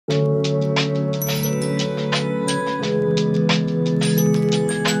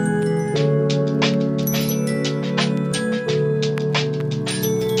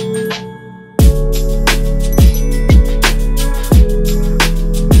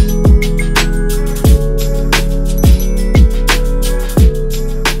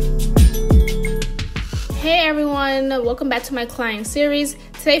my client series.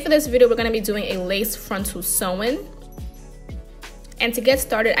 Today for this video, we're going to be doing a lace frontal sewing. And to get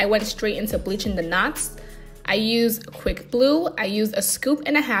started, I went straight into bleaching the knots. I used quick blue. I used a scoop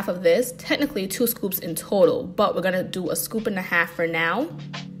and a half of this, technically 2 scoops in total, but we're going to do a scoop and a half for now.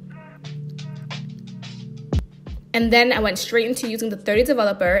 And then I went straight into using the 30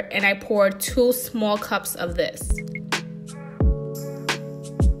 developer, and I poured 2 small cups of this.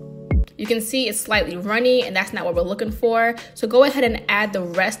 You can see it's slightly runny, and that's not what we're looking for. So go ahead and add the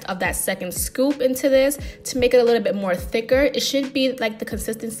rest of that second scoop into this to make it a little bit more thicker. It should be like the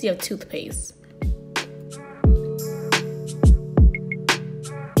consistency of toothpaste.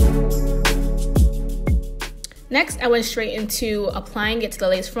 Next, I went straight into applying it to the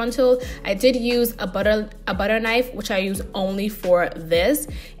lace frontal. I did use a butter knife, which I use only for this,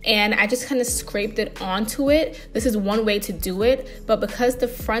 and I just kind of scraped it onto it. This is one way to do it, but because the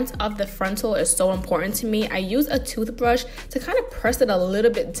front of the frontal is so important to me, I use a toothbrush to kind of press it a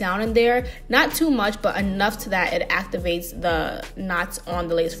little bit down in there. Not too much, but enough to that it activates the knots on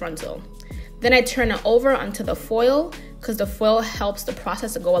the lace frontal. Then I turn it over onto the foil because the foil helps the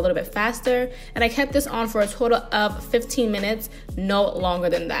process to go a little bit faster. And I kept this on for a total of 15 minutes, no longer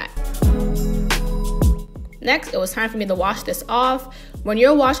than that. Next, it was time for me to wash this off. When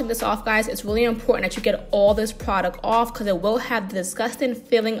you're washing this off, guys, it's really important that you get all this product off because it will have the disgusting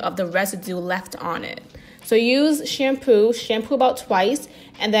feeling of the residue left on it. So use shampoo about twice,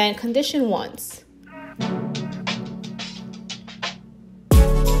 and then condition once.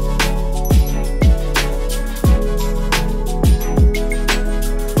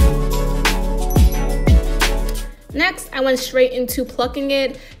 Next, I went straight into plucking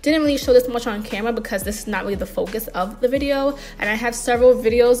it. Didn't really show this much on camera because this is not really the focus of the video. And I have several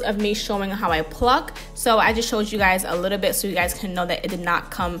videos of me showing how I pluck. So I just showed you guys a little bit so you guys can know that it did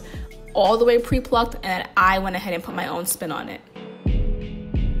not come all the way pre-plucked and that I went ahead and put my own spin on it.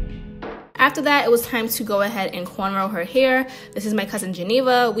 After that, it was time to go ahead and cornrow her hair. This is my cousin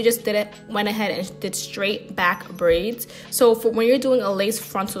Geneva. We just went ahead and did straight back braids. So for when you're doing a lace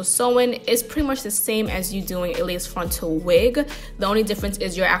frontal sewing, it's pretty much the same as you doing a lace frontal wig. The only difference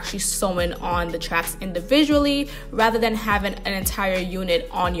is you're actually sewing on the tracks individually rather than having an entire unit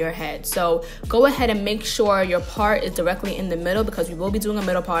on your head. So go ahead and make sure your part is directly in the middle because we will be doing a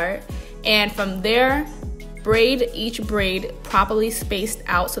middle part. And from there, braid each braid properly spaced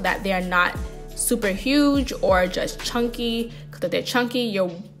out so that they are not super huge or just chunky, because if they're chunky,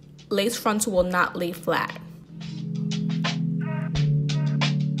 your lace frontal will not lay flat.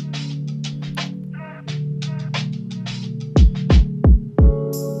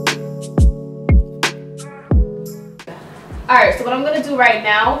 Alright, so what I'm going to do right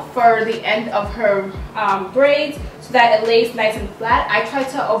now for the end of her braids, so that it lays nice and flat, I try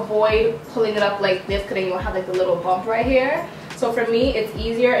to avoid pulling it up like this because then you'll have like the little bump right here. So for me, it's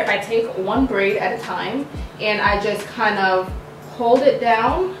easier if I take one braid at a time and I just kind of hold it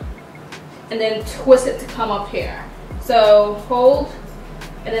down and then twist it to come up here. So hold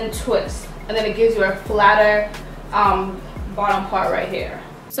and then twist, and then it gives you a flatter bottom part right here.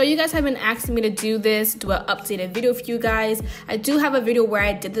 So you guys have been asking me to do an updated video for you guys. I do have a video where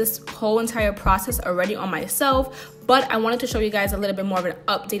I did this whole entire process already on myself, but I wanted to show you guys a little bit more of an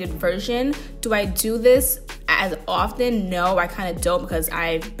updated version. Do I do this as often? No, I kind of don't because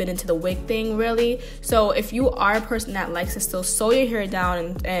I've been into the wig thing really. So if you are a person that likes to still sew your hair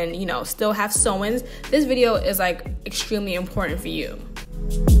down and you know, still have sewings, this video is like extremely important for you.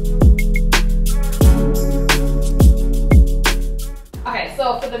 Okay,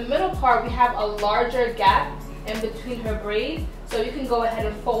 so for the middle part, we have a larger gap in between her braids. So you can go ahead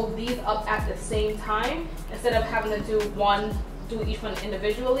and fold these up at the same time instead of having to do each one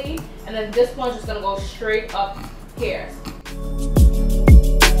individually. And then this one's just gonna go straight up here.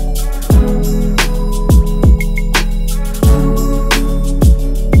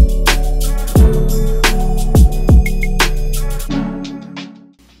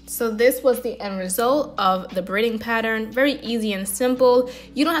 So this was the end result of the braiding pattern. Very easy and simple.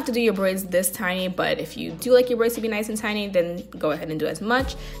 You don't have to do your braids this tiny, but if you do like your braids to be nice and tiny, then go ahead and do as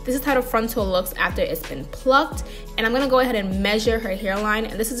much. This is how the frontal looks after it's been plucked. And I'm gonna go ahead and measure her hairline.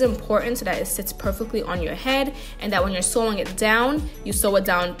 And this is important so that it sits perfectly on your head and that when you're sewing it down, you sew it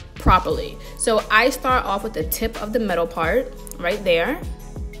down properly. So I start off with the tip of the middle part right there.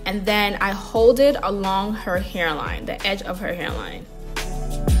 And then I hold it along her hairline, the edge of her hairline.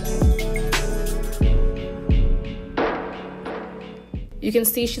 You can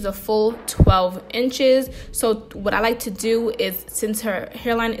see she's a full 12 inches. So what I like to do is, since her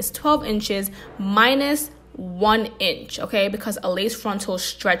hairline is 12 inches minus 1 inch, okay? Because a lace frontal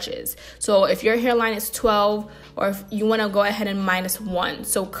stretches. So if your hairline is 12, or if you want to go ahead and -1,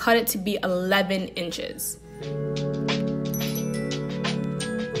 so cut it to be 11 inches.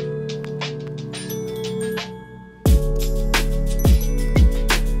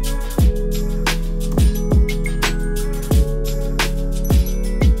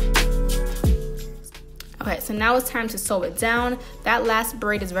 Okay, so now it's time to sew it down. That last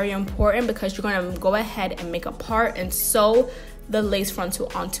braid is very important because you're gonna go ahead and make a part and sew the lace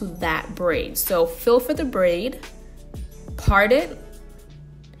frontal onto that braid. So fill for the braid, part it,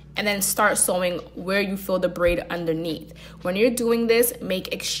 and then start sewing where you fill the braid underneath. When you're doing this,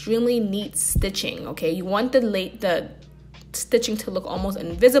 make extremely neat stitching, okay? You want the stitching to look almost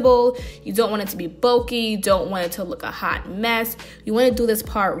invisible. You don't want it to be bulky. You don't want it to look a hot mess. You want to do this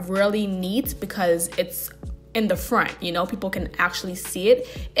part really neat because it's in the front, you know, people can actually see it.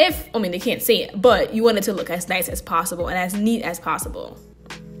 They can't see it, but you want it to look as nice as possible and as neat as possible.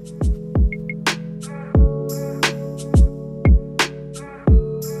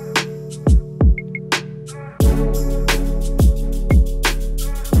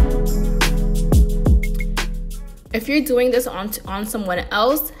 If you're doing this on someone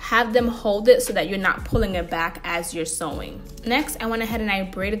else, have them hold it so that you're not pulling it back as you're sewing. Next, I went ahead and I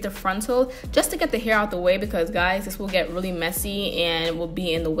braided the frontal just to get the hair out the way because, guys, this will get really messy and it will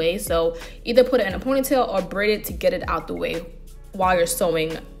be in the way. So either put it in a ponytail or braid it to get it out the way while you're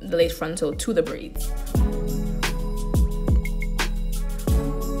sewing the lace frontal to the braids.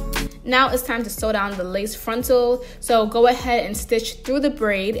 Now it's time to sew down the lace frontal. So go ahead and stitch through the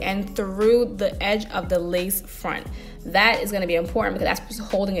braid and through the edge of the lace front. That is going to be important because that's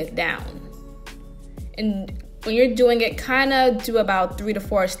what's holding it down. And when you're doing it, kind of do about 3 to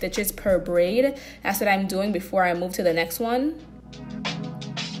 4 stitches per braid. That's what I'm doing before I move to the next one.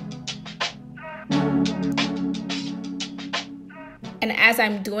 And as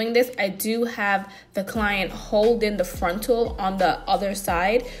I'm doing this, I do have the client hold in the frontal on the other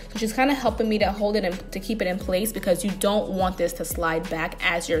side. So she's kind of helping me to hold it and to keep it in place because you don't want this to slide back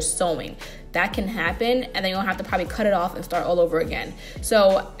as you're sewing. That can happen, and then you'll have to probably cut it off and start all over again.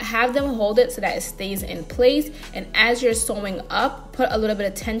 So have them hold it so that it stays in place. And as you're sewing up, put a little bit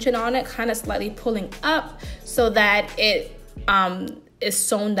of tension on it, kind of slightly pulling up so that it is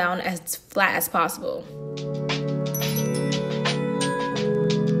sewn down as flat as possible.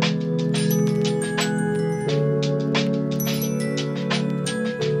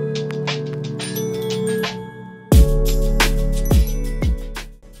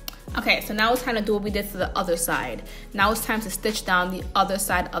 Okay, so now it's time to do what we did to the other side. Now it's time to stitch down the other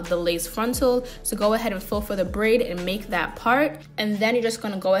side of the lace frontal. So go ahead and fill for the braid and make that part. And then you're just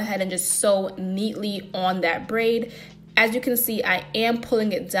gonna go ahead and just sew neatly on that braid. As you can see, I am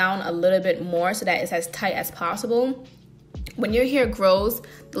pulling it down a little bit more so that it's as tight as possible. When your hair grows,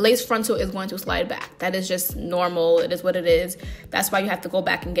 the lace frontal is going to slide back. That is just normal. It is what it is. That's why you have to go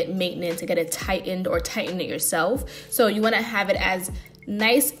back and get maintenance to get it tightened or tighten it yourself. So you want to have it as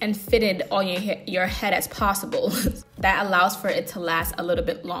nice and fitted on your head as possible. That allows for it to last a little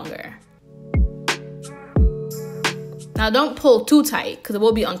bit longer. Now don't pull too tight because it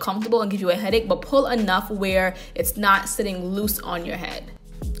will be uncomfortable and give you a headache, but pull enough where it's not sitting loose on your head.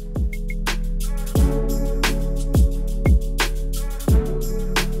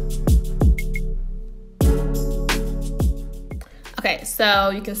 Okay,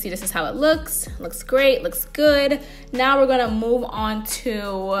 so you can see this is how it looks. Looks great, looks good. Now we're gonna move on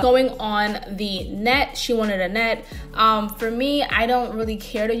to sewing on the net. She wanted a net. For me, I don't really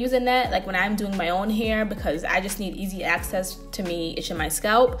care to use a net like when I'm doing my own hair because I just need easy access to me itching my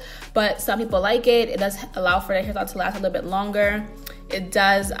scalp. But some people like it. It does allow for the hairstyle to last a little bit longer. It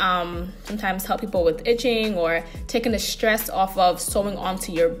does sometimes help people with itching or taking the stress off of sewing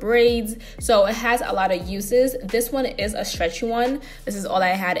onto your braids. So it has a lot of uses. This one is a stretchy one. This is all I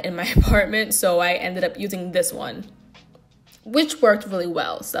had in my apartment, so I ended up using this one, which worked really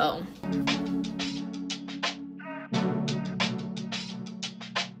well. So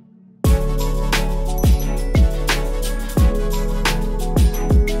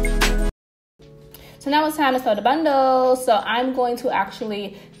now it's time to sew the bundle. So I'm going to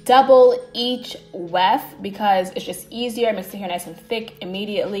actually double each weft because it's just easier. It makes the hair nice and thick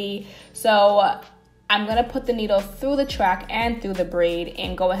immediately. So I'm gonna put the needle through the track and through the braid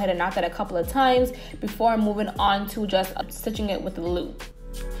and go ahead and knot that a couple of times before moving on to just stitching it with the loop.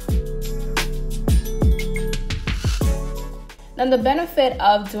 Now the benefit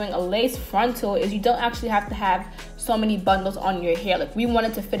of doing a lace frontal is you don't actually have to have so many bundles on your hair. Like we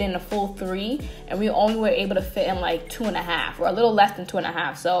wanted to fit in a full 3 and we only were able to fit in like 2.5 or a little less than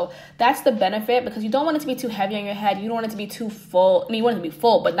 2.5. So that's the benefit, because you don't want it to be too heavy on your head. You don't want it to be too full. I mean, you want it to be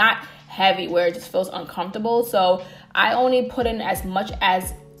full, but not heavy where it just feels uncomfortable. So I only put in as much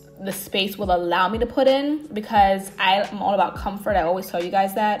as the space will allow me to put in, because I'm all about comfort. I always tell you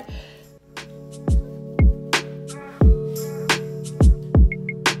guys that.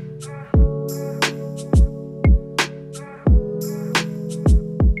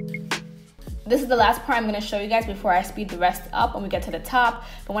 This is the last part I'm going to show you guys before I speed the rest up and we get to the top.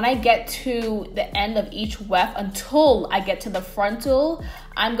 But when I get to the end of each weft, until I get to the frontal,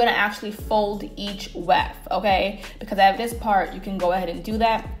 I'm going to actually fold each weft, okay? Because at this part, you can go ahead and do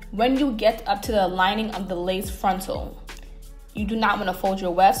that. When you get up to the lining of the lace frontal, you do not want to fold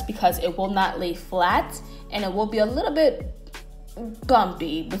your wefts, because it will not lay flat and it will be a little bit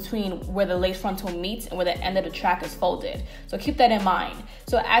bumpy between where the lace frontal meets and where the end of the track is folded. So keep that in mind.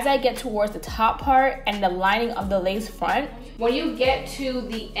 So as I get towards the top part and the lining of the lace front, when you get to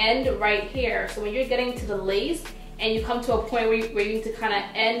the end right here, so when you're getting to the lace and you come to a point where you need to kind of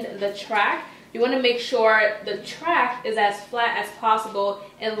end the track, you want to make sure the track is as flat as possible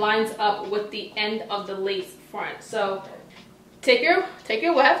and lines up with the end of the lace front. So take your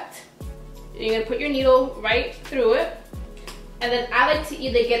weft, you're going to put your needle right through it. And then I like to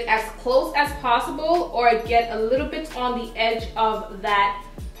either get as close as possible or get a little bit on the edge of that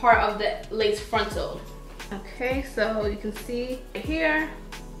part of the lace frontal. Okay, so you can see right here,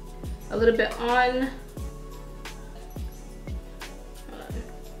 a little bit on.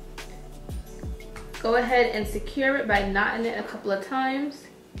 Go ahead and secure it by knotting it a couple of times.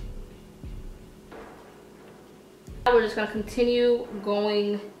 Now we're just gonna continue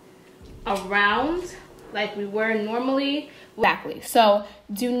going around like we were normally. Exactly. So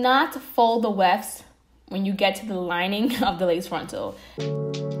do not fold the wefts when you get to the lining of the lace frontal.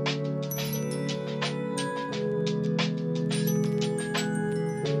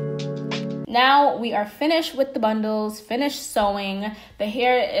 Now we are finished with the bundles, finished sewing. The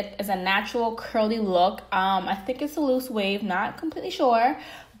hair is a natural curly look. I think it's a loose wave, not completely sure.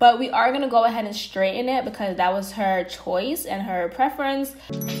 But we are going to go ahead and straighten it because that was her choice and her preference.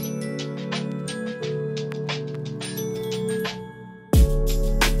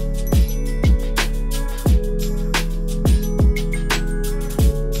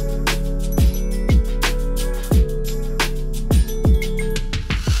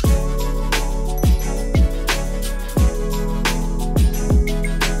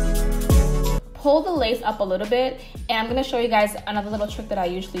 Pull the lace up a little bit, and I'm going to show you guys another little trick that I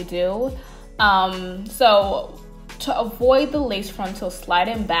usually do. So to avoid the lace frontal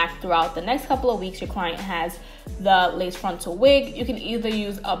sliding back throughout the next couple of weeks your client has the lace frontal wig, you can either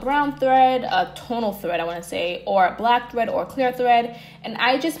use a brown thread, a tonal thread I want to say, or a black thread or clear thread, and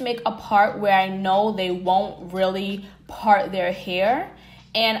I just make a part where I know they won't really part their hair,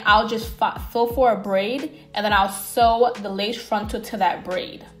 and I'll just fill for a braid, and then I'll sew the lace frontal to that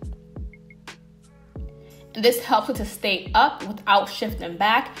braid. This helps it to stay up without shifting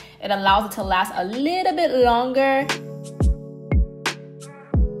back. It allows it to last a little bit longer.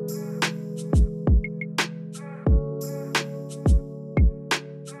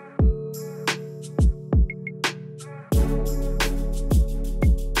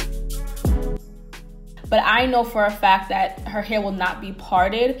 But I know for a fact that her hair will not be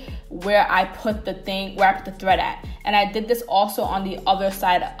parted where I put the thread at. And I did this also on the other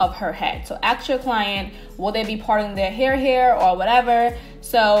side of her head. So ask your client, will they be parting their hair here or whatever?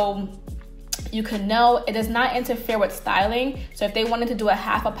 So you can know it does not interfere with styling. So if they wanted to do a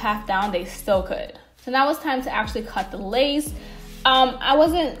half up, half down, they still could. So now it's time to actually cut the lace. I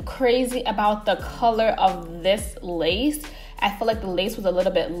wasn't crazy about the color of this lace. I feel like the lace was a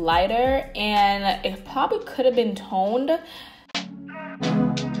little bit lighter and it probably could have been toned.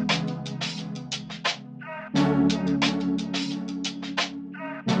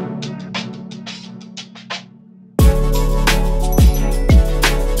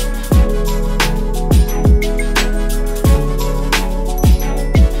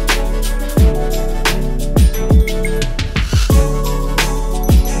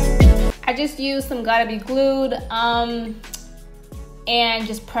 I just used some Gotta Be Glued and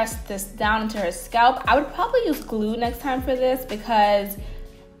just press this down into her scalp. I would probably use glue next time for this because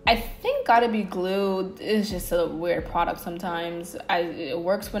I think Gotta Be Glued is just a weird product sometimes. It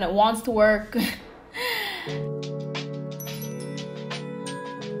works when it wants to work.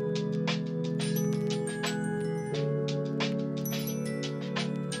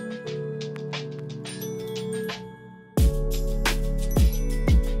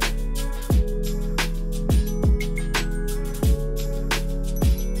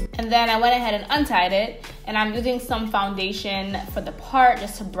 And then I went ahead and untied it, and I'm using some foundation for the part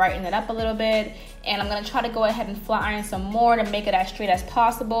just to brighten it up a little bit. And I'm gonna try to go ahead and flat iron some more to make it as straight as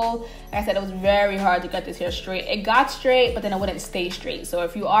possible. Like I said, it was very hard to get this hair straight. It got straight, but then it wouldn't stay straight. So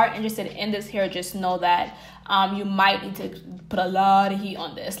if you are interested in this hair, just know that you might need to put a lot of heat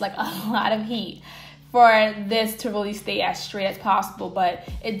on this, like a lot of heat, for this to really stay as straight as possible. But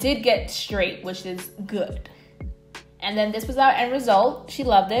it did get straight, which is good. And then this was our end result. She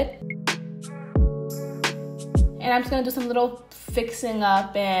loved it. And I'm just gonna do some little fixing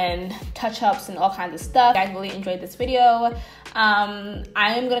up and touch-ups and all kinds of stuff. I really enjoyed this video. I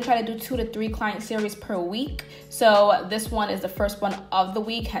am gonna try to do 2 to 3 client series per week. So this one is the first one of the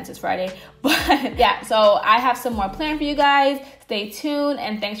week, hence it's Friday. But yeah, so I have some more planned for you guys. Stay tuned,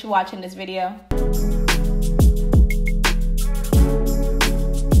 and thanks for watching this video.